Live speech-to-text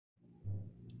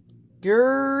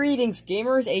Greetings,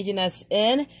 gamers. Agent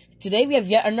SN. Today we have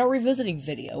yet another revisiting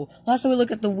video. Last time we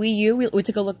looked at the Wii U, we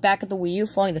took a look back at the Wii U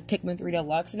following the Pikmin 3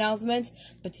 Deluxe announcement.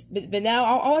 But now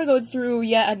I want to go through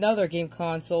yet another game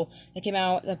console that came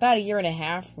out about a year and a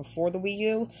half before the Wii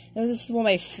U. And this is one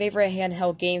of my favorite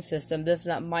handheld game systems, if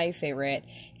not my favorite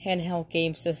handheld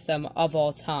game system of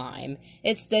all time.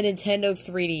 It's the Nintendo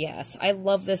 3DS. I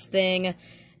love this thing.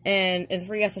 And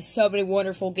 3DS has so many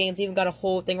wonderful games. Even got a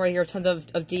whole thing right here, tons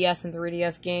of DS and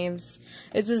 3DS games.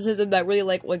 It's a system that I really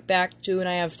like back to, and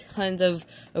I have tons of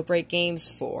great games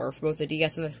for both the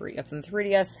DS and the 3DS. And the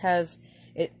 3DS has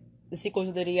the sequel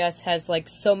to the DS has like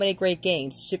so many great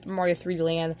games: Super Mario 3D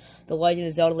Land, The Legend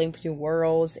of Zelda: Link Between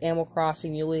Worlds, Animal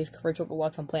Crossing New Leaf, Courage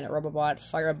Deluxe on Planet Robobot,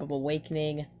 Fire Emblem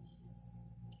Awakening,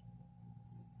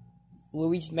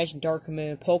 Luigi's Mansion Dark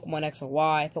Moon, Pokemon X and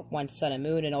Y, Pokemon Sun and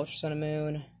Moon, and Ultra Sun and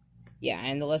Moon. Yeah,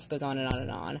 and the list goes on and on and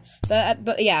on.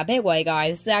 But yeah, anyway,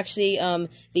 guys, this is actually this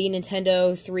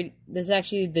is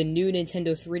actually the new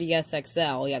Nintendo 3DS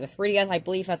XL. Yeah, the 3DS, I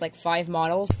believe, has like 5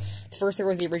 models. The first there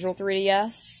was the original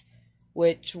 3DS,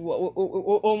 which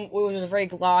was a very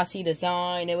glossy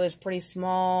design. It was pretty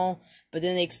small, but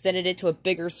then they extended it to a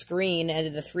bigger screen and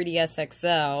did the 3DS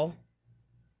XL.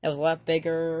 That was a lot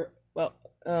bigger. Well,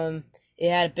 it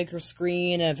had a bigger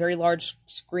screen, a very large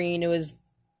screen. It was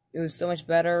so much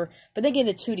better. But then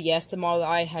getting the 2DS, the model that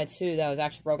I had too, that was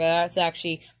actually broken. That's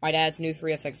actually my dad's new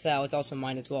 3DS XL. It's also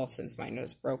mine as well, since mine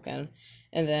was broken.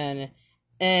 And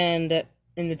the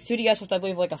 2DS was, I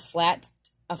believe, like a flat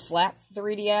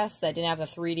 3DS that didn't have the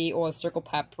 3D or the Circle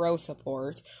Pad Pro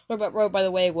support. What, by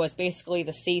the way, was basically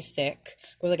the C-Stick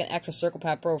with like an extra Circle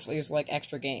Pad Pro for like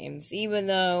extra games. Even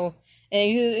though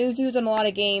it was used on a lot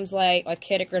of games like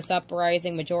Kid Icarus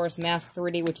Uprising, Majora's Mask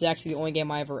 3D, which is actually the only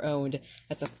game I ever owned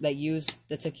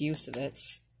that took use of it.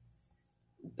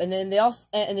 And then the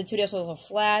 2DS was a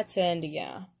flat, and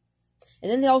yeah.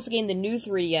 And then they also gained the new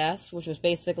 3DS, which was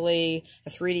basically a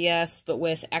 3DS, but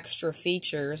with extra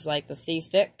features like the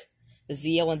C-Stick, the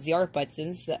ZL and ZR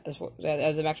buttons,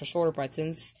 as an extra shoulder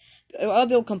buttons. A lot of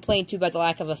people complain too about the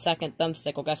lack of a second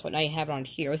thumbstick. Well, guess what? Now you have it on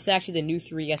here. It's actually the new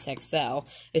 3DS XL.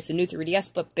 It's the new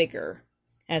 3DS, but bigger.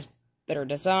 It has better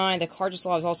design. The cartridge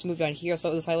slot is also moved on here.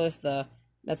 So the stylus,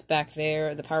 that's back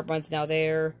there. The power button's now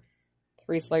there.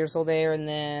 3 sliders still there, and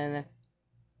then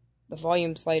the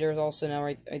volume slider is also now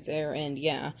right there. And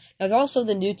yeah, there's also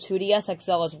the new 2DS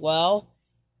XL as well,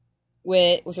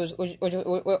 which is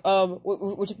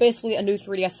basically a new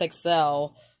 3DS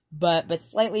XL, but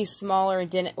slightly smaller,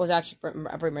 and was actually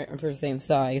pretty much the same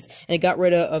size. And it got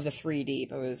rid of the 3D,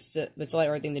 but it's like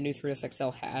everything the new 3DS XL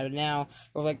had. And now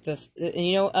we're like this, and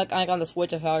you know, like on the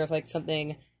Switch, I felt there's like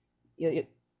something.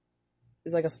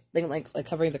 It's like a thing like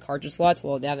covering the cartridge slots.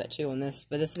 Well, they have that too on this,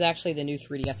 but this is actually the new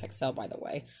 3DS XL, by the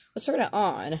way. Let's turn it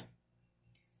on,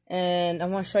 and I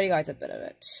want to show you guys a bit of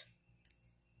it.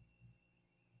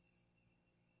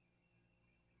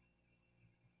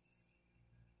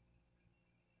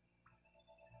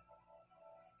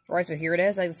 Alright, so here it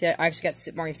is. As I said, I actually got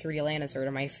Super Mario 3D Land as sort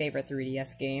of my favorite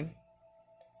 3DS game,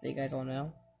 so you guys all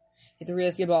know. The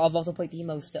 3DS game, but I've also played the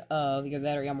most of because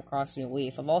that or Animal Crossing New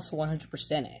Leaf. I've also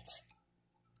 100% it.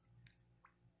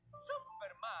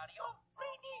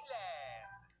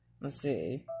 Let's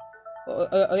see.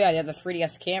 Oh yeah, they have the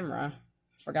 3DS camera.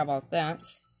 Forgot about that.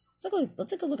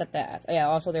 Let's take a look at that. Oh yeah,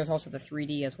 also there's also the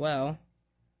 3D as well.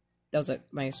 That was a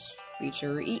nice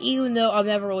feature. Even though I'm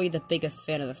never really the biggest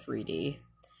fan of the 3D.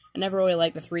 I never really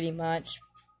liked the 3D much.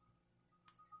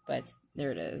 But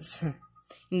there it is.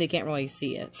 And they can't really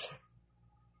see it.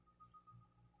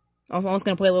 I'm also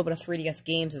gonna play a little bit of 3DS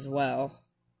games as well.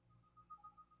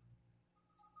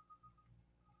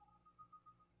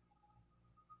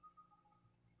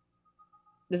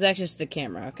 This is actually just the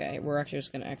camera, okay. We're actually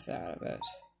just gonna exit out of it.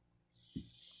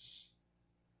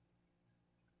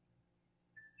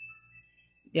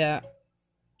 Yeah.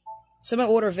 So I'm gonna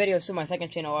order videos to my second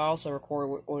channel. I also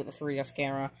record with the 3DS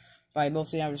camera. But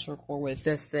mostly I just record with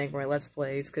this thing for my Let's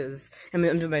Plays, because I'm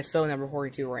doing my phone I'm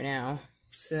recording to right now.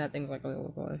 So that thing's like a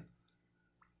little boy.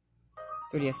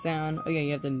 3DS sound. Oh yeah,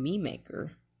 you have the Mii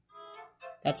Maker.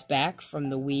 That's back from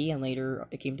the Wii, and later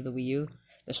it came to the Wii U.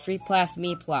 The Street Blast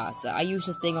Mii Plaza. I use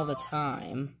this thing all the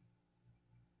time.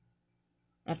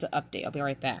 I have to update. I'll be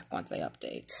right back once I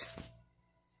update.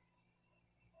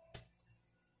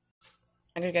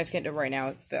 I guess you guys can't do it right now.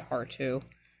 It's a bit hard to.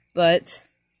 But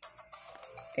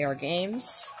AR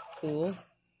games. Cool.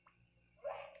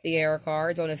 The AR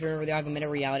cards. I don't know if you remember the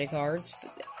augmented reality cards,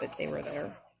 but they were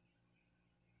there.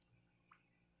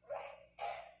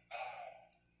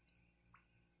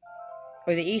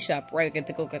 Or the eShop, right? We get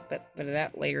to go get a bit of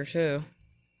that later, too.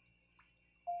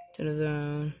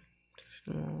 Nintendo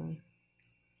Zone.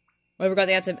 I forgot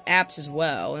they had some apps as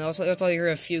well, and also that's all you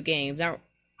hear a few games. Now,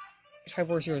 Strike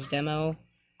Force Heroes demo.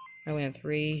 I went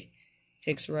 3.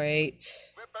 Takes right.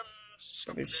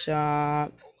 Good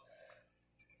shop.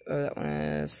 Oh, that one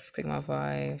is Click My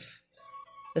 5.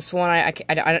 This one I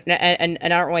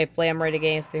don't really play. I'm ready to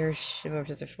game. Here's Shimmer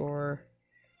 54.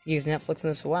 Use Netflix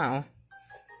in this. Wow.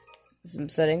 Some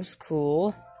settings.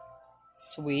 Cool.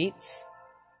 Sweet.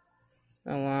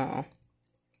 Oh wow.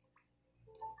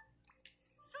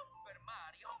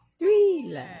 3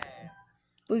 left. I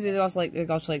believe they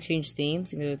also change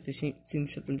themes. You can go through theme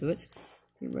ship into it.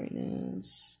 Right now.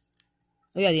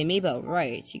 Oh yeah, the amiibo.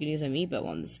 Right, you can use amiibo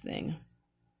on this thing.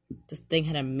 This thing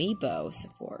had amiibo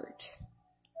support.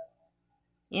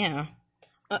 Yeah.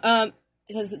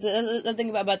 Because the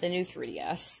thing about the new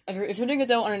 3DS, if you're doing it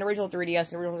though on an original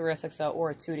 3DS, an original 3DS XL,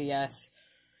 or a 2DS,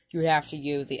 you would have to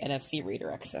use the NFC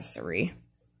reader accessory,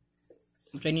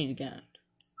 which I need to get.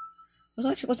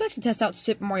 Let's actually test out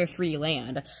Super Mario 3D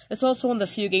Land. It's also one of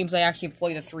the few games I actually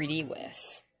play the 3D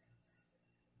with.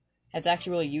 It's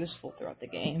actually really useful throughout the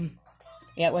game.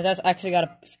 Yeah, well, that's actually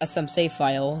got some save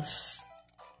files.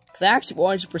 Because I actually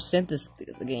 100% this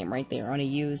the game right there on a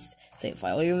used save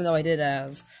file, even though I did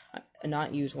have a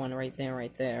not used one right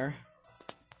there.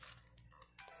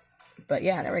 But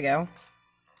yeah, there we go.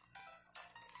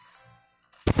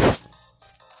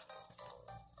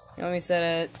 Let me set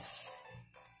it.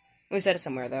 Let me set it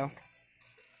somewhere though.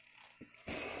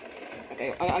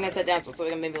 Okay, I'm gonna set it down so we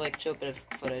can maybe like show a bit of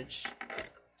footage.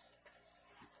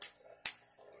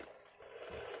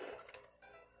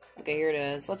 Okay, here it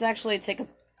is. Let's actually take a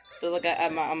look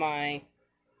at my.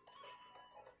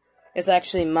 It's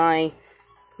actually my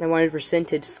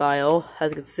 100%ed file,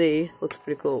 as you can see. Looks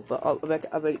pretty cool, but I'll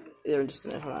be there in just a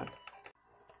minute. Hold on. I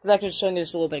was actually just showing you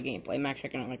just a little bit of gameplay. I'm actually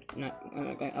gonna I'm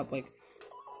not going up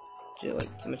do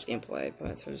too much gameplay,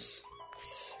 but I'm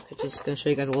just gonna show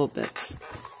you guys a little bit.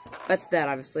 That's that,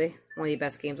 obviously. One of the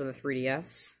best games on the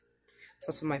 3DS. It's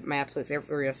also my absolute favorite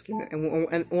 3DS game,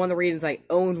 and one of the reasons I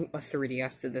own a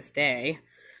 3DS to this day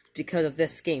is because of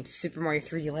this game, Super Mario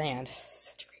 3D Land.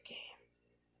 Such a great game.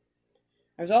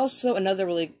 There's also another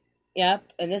really, and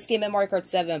this game and Mario Kart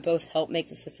 7 both helped make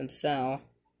the system sell.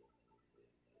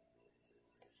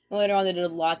 And later on, they did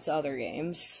lots of other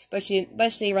games,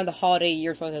 especially around the holiday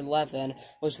year 2011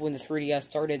 was when the 3DS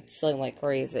started selling like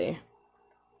crazy.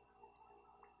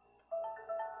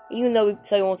 Even though we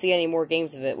probably won't see any more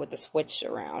games of it with the Switch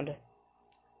around.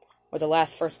 With the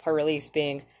last first-party release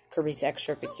being Kirby's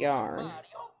Extra Epic Yarn.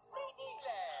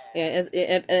 Yeah,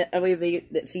 I believe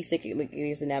the C-Stick you can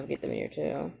use to navigate the menu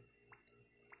too.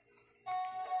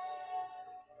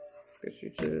 Here's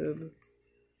YouTube.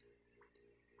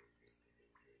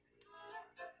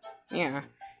 Yeah.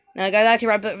 Now, guys, I can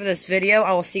wrap it up for this video.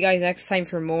 I will see you guys next time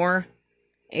for more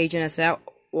Agent S out.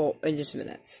 Well, in just a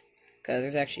minute. Because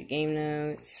there's actually game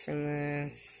notes from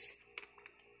this.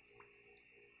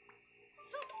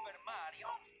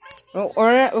 Oh,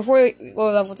 or before we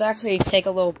go off, let's actually take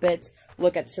a little bit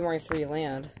look at Super Mario 3D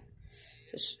Land.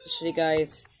 So show you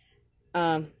guys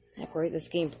how great this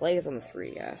game plays on the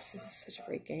 3DS. This is such a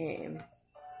great game.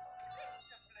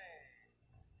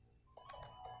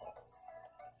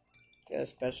 Get a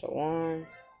special one.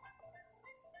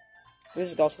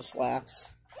 This also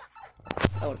slaps.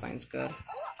 That design's good.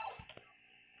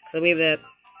 So I believe that.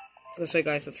 I'll show you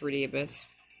guys the 3D a bit.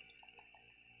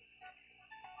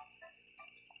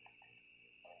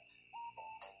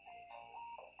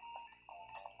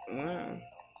 Wow.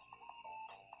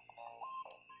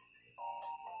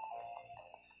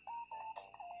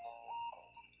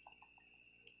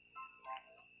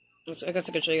 I guess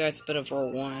I could show you guys a bit of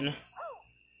Roll 1.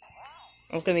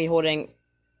 I'm gonna be holding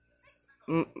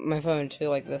my phone too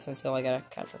like this until I get a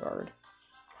capture card.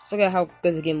 Let's look at how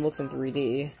good the game looks in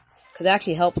 3D. Because it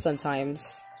actually helps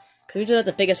sometimes. Because we're not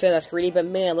the biggest fan of 3D, but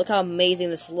man, look how amazing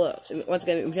this looks. I mean, once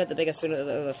again, we're not the biggest fan of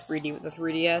the 3D with the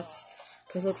 3DS.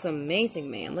 Because it looks amazing,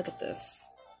 man. Look at this.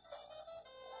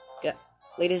 Yeah.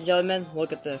 Ladies and gentlemen,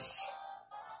 look at this.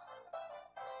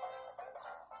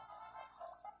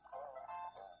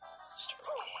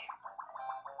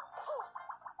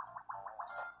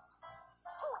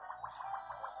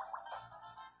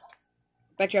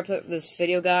 Back to wrap up this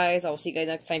video, guys. I will see you guys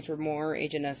next time for more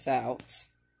Agent S out.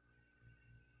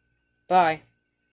 Bye.